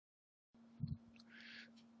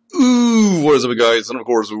Ooh, what is up guys, and of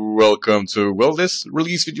course welcome to, well, this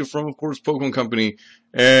release video from, of course, Pokemon Company,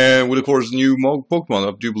 and with, of course, new Pokemon.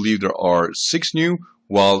 I do believe there are 6 new,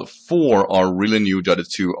 while 4 are really new. The other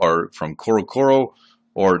 2 are from Koro,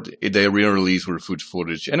 or they re-released with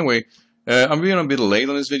footage. Anyway, I'm being a bit late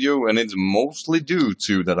on this video, and it's mostly due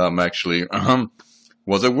to that I'm actually,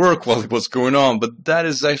 was at work while it was going on, but that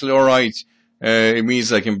is actually alright. It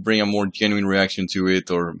means I can bring a more genuine reaction to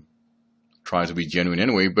it, or try to be genuine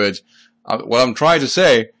anyway, but what I'm trying to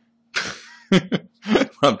say, what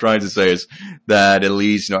I'm trying to say is that at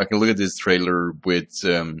least, I can look at this trailer with,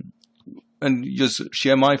 and just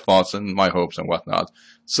share my thoughts and my hopes and whatnot.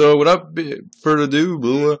 So without further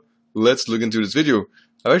ado, let's look into this video.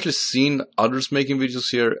 I've actually seen others making videos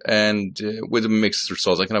here, and with mixed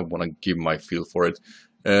results. I kind of want to give my feel for it.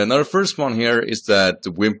 Now the first one here is that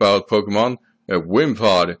the Wimp Out Pokemon,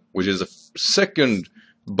 Wimpod, which is a second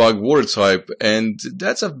bug water type, and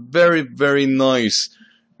that's a very, very nice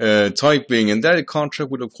typing, and that in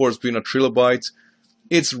contrast with, of course, being a Trilobite.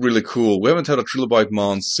 It's really cool. We haven't had a Trilobite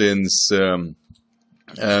mon since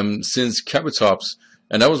Kabutops,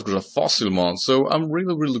 and that was a fossil mon, so I'm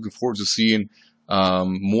really looking forward to seeing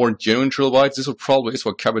more genuine Trilobites. This is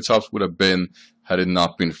what Kabutops would have been had it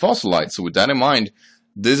not been fossilized. So with that in mind,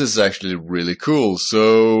 this is actually really cool.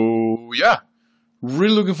 So yeah,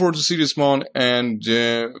 really looking forward to see this mon, and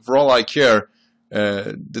for all I care,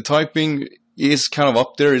 the typing is kind of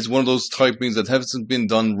up there. It's one of those typings that hasn't been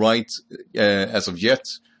done right as of yet.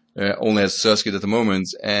 Only has Surskit at the moment,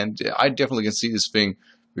 and I definitely can see this thing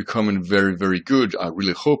becoming very, very good. I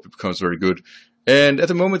really hope it becomes very good. And at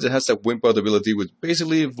the moment, it has that Wimp Out ability, which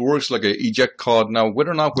basically works like an eject card. Now,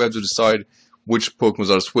 whether or not we have to decide which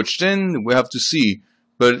Pokemon are switched in, we have to see.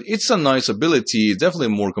 But it's a nice ability, definitely a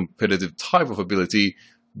more competitive type of ability,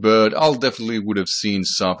 but I'll definitely would have seen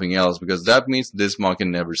something else, because that means this mon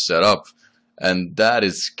can never set up. And that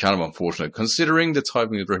is kind of unfortunate, considering the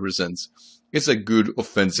typing it represents. It's a good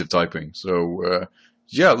offensive typing. So,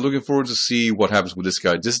 yeah, looking forward to see what happens with this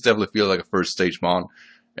guy. This definitely feels like a first stage mon,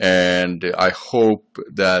 and I hope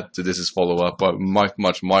that this is followed up by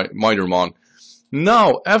much mightier mon.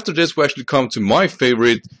 Now, after this, we actually come to my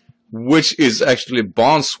favorite, which is actually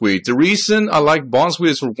Bonsweet. The reason I like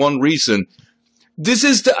Bonsweet is for one reason. This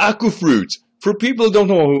is the ACKEE Fruit. For people who don't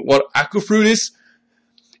know what ACKEE Fruit is,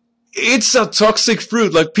 it's a toxic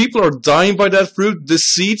fruit. Like, people are dying by that fruit. The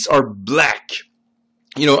seeds are black.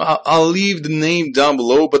 I'll leave the name down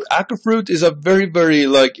below, but ACKEE Fruit is a very, very,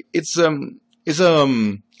 it's a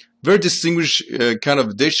very distinguished kind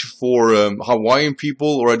of dish for Hawaiian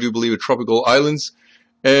people, or I do believe tropical islands.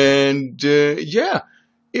 And yeah,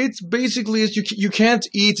 it's basically, you can't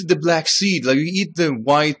eat the black seed. Like, you eat the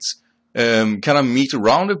white kind of meat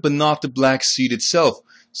around it, but not the black seed itself.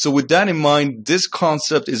 So with that in mind, this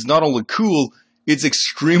concept is not only cool, it's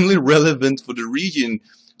extremely relevant for the region.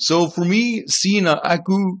 So for me, seeing an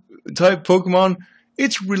ACKEE type Pokemon,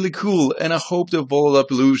 it's really cool, and I hope the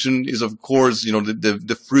evolved illusion is, of course,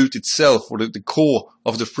 the fruit itself, or the core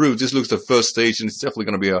of the fruit. This looks the first stage, and it's definitely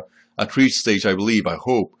going to be a treat stage, I believe, I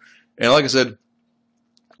hope. And like I said,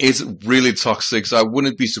 it's really toxic, so I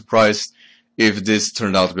wouldn't be surprised if this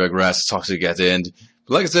turned out to be a grass toxic at the end.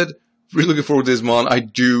 But like I said, really looking forward to this mon. I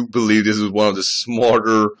do believe this is one of the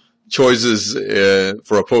smarter choices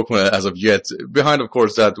for a Pokemon as of yet, behind, of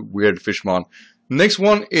course, that weird Fishmon. Next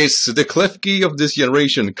one is the Klefki of this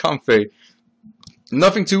generation, Comfey.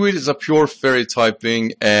 Nothing to it, it's a pure fairy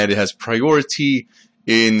typing, and it has priority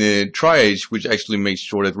in Tri-Age, which actually makes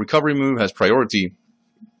sure that recovery move has priority.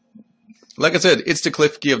 Like I said, it's the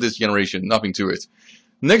Klefki of this generation, nothing to it.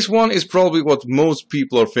 Next one is probably what most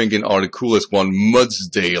people are thinking are the coolest one,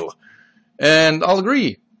 Mudsdale. And I'll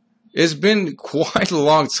agree. It's been quite a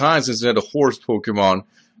long time since we had a horse Pokemon,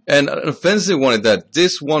 and an offensive one at that.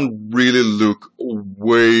 This one really looked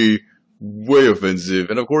way offensive.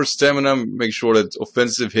 And of course, stamina makes sure that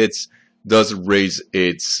offensive hits does raise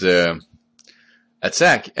its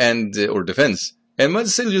attack and or defense. And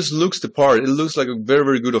Mudsdale just looks the part. It looks like a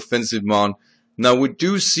very good offensive mon. Now, we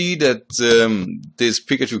do see that this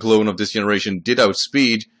Pikachu clone of this generation did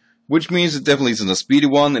outspeed, which means it definitely isn't a speedy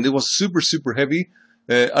one, and it was super heavy.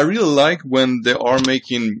 I really like when they are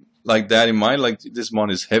making like that in mind, like this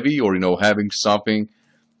mon is heavy, or having something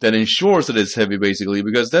that ensures that it's heavy, basically,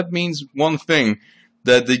 because that means one thing,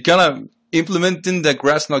 that they kind of implementing that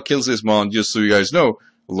grass knot kills this mon, just so you guys know,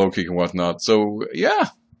 low kick and whatnot. So yeah,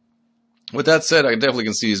 with that said, I definitely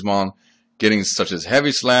can see this mon getting such as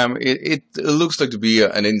heavy slam. It looks like to be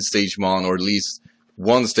an end stage mon, or at least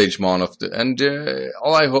one stage mon of the, and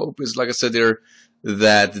all I hope is, like I said there,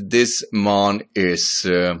 that this mon is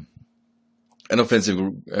an offensive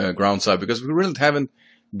ground type, because we really haven't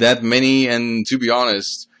that many, and to be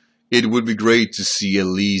honest, it would be great to see at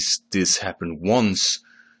least this happen once.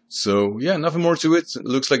 So yeah, nothing more to it. It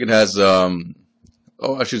looks like it has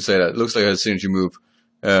oh, I should say that. It looks like it has a synergy move.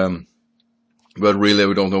 But really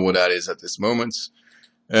we don't know what that is at this moment.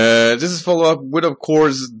 This is followed up with, of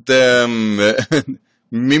course, the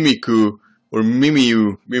Mimikyu, or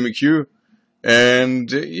Mimikyu. And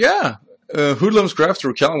yeah, Hoodlum's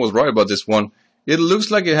Crafter Callan was right about this one. It looks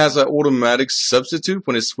like it has an automatic substitute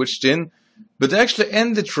when it's switched in, but they actually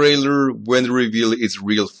end the trailer when they reveal its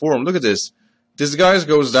real form. Look at this. This guy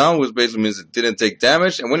goes down, which basically means it didn't take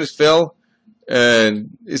damage, and when it fell,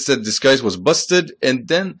 it said disguise was busted, and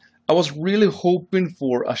then I was really hoping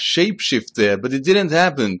for a shapeshift there, but it didn't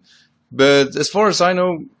happen. But as far as I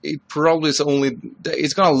know, it probably is only,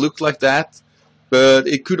 it's gonna look like that, but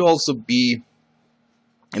it could also be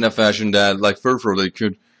in a fashion that, like Furfur, they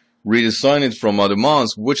could redesign it from other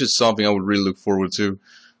mons, which is something I would really look forward to.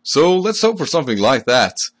 So let's hope for something like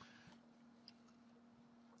that.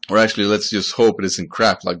 Or actually, let's just hope it isn't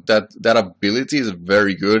crap. Like that ability is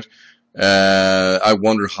very good. I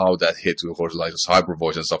wonder how that hits, of course, like Hyper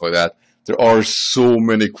Voice and stuff like that. There are so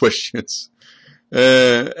many questions.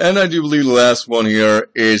 And I do believe the last one here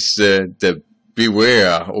is the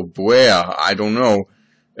Beware, or Beware, I don't know.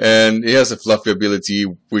 And it has a fluffy ability,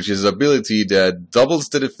 which is an ability that doubles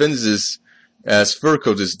the defenses as Fur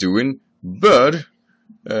Coat is doing, but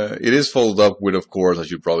it is followed up with, of course, I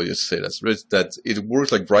should probably just say that it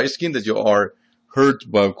works like Dry Skin, that you are hurt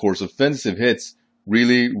by, of course, offensive hits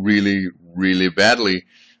really, really, really badly.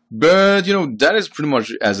 But, you know, that is pretty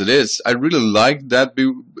much as it is. I really like that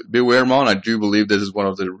Beware mon. I do believe this is one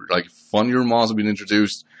of the, like, funnier mons that have been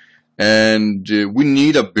introduced. And we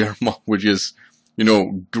need a bear mon, which is, you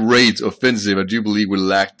know, great offensive. I do believe we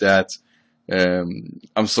lack that.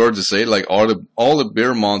 I'm sorry to say, like, all the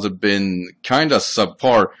bear mons have been kind of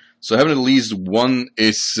subpar. So having at least one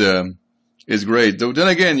is great. Though then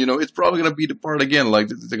again, you know, it's probably gonna be the part again. Like,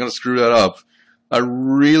 they're gonna screw that up. I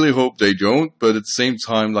really hope they don't, but at the same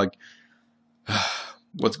time, like,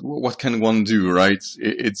 what can one do, right?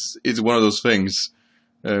 It's one of those things.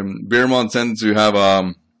 Bearmon tend to have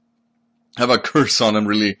a curse on them,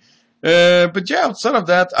 really. But yeah, outside of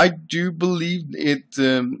that, I do believe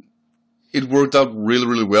it worked out really,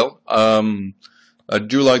 really well. I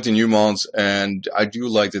do like the new mons, and I do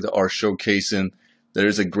like that they are showcasing. There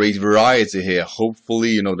is a great variety here. Hopefully,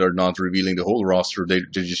 you know, they're not revealing the whole roster. They're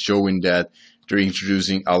just showing that they're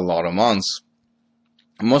introducing a lot of mons.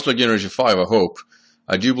 Much like Generation 5, I hope.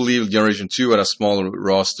 I do believe Generation 2 had a smaller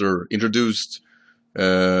roster introduced,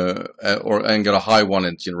 and got a high one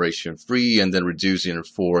in Generation 3, and then reduced in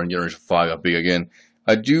Generation 4, and Generation 5 got big again.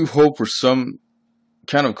 I do hope for some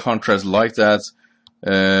kind of contrast like that,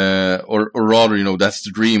 or rather, you know, that's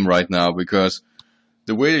the dream right now, because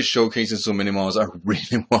the way they're showcasing so many mons, I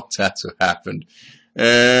really want that to happen.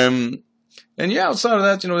 And yeah, outside of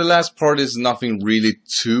that, you know, the last part is nothing really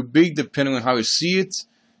too big, depending on how you see it.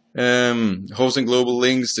 Hosting global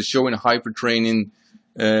links, the showing hyper training,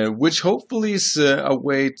 which hopefully is a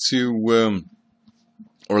way to,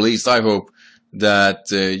 or at least I hope,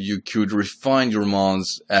 that you could refine your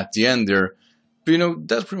mons at the end there. But you know,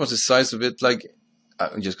 that's pretty much the size of it. Like,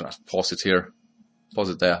 I'm just gonna pause it here.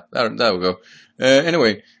 Pause it there. There we go.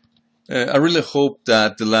 Anyway, I really hope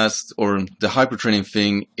that the hyper training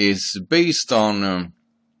thing is based on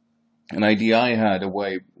an idea I had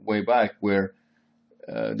way back, where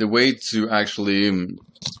the way to actually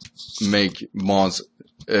make mons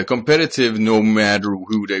competitive no matter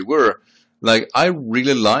who they were. Like, I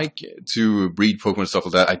really like to breed Pokemon and stuff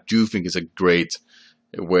like that. I do think it's a great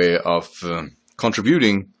way of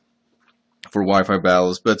contributing for Wi-Fi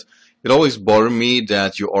battles, but it always bothered me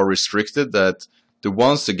that you are restricted, that the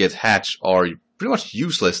ones that get hatched are pretty much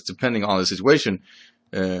useless depending on the situation.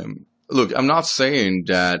 Look, I'm not saying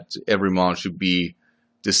that every mon should be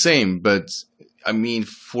the same, but I mean,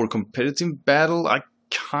 for competitive battle, I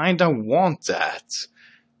kinda want that.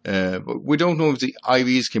 But we don't know if the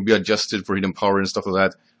IVs can be adjusted for hidden power and stuff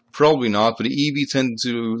like that. Probably not, but the EV tend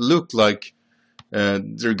to look like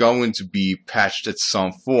they're going to be patched at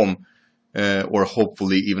some form. Or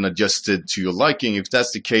hopefully even adjusted to your liking. If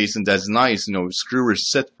that's the case, and that's nice, you know, screwer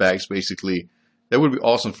setbacks, basically. That would be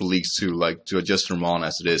awesome for leagues too, like to adjust your mon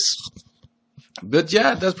as it is. But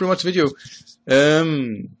yeah, that's pretty much the video.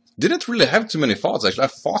 Didn't really have too many thoughts, actually. I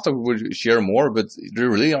thought that we would share more, but there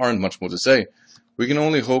really aren't much more to say. We can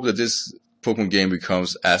only hope that this Pokemon game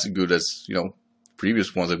becomes as good as, you know,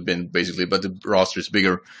 previous ones have been, basically, but the roster is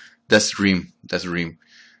bigger. That's the dream. That's the dream.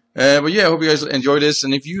 But yeah, I hope you guys enjoyed this.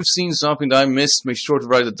 And if you've seen something that I missed, make sure to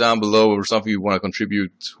write it down below, or something you want to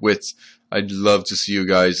contribute with. I'd love to see you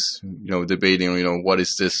guys, debating, what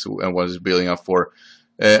is this and what is it building up for.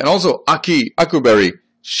 And also, ACKEE berry,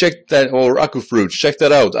 check that, or ACKEE fruit, check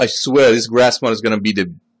that out. I swear, this grass mod is gonna be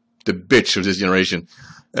the bitch of this generation.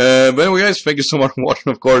 But anyway, guys, thank you so much for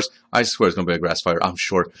watching. Of course, I swear it's gonna be a grass fire, I'm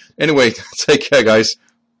sure. Anyway, take care, guys.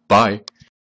 Bye.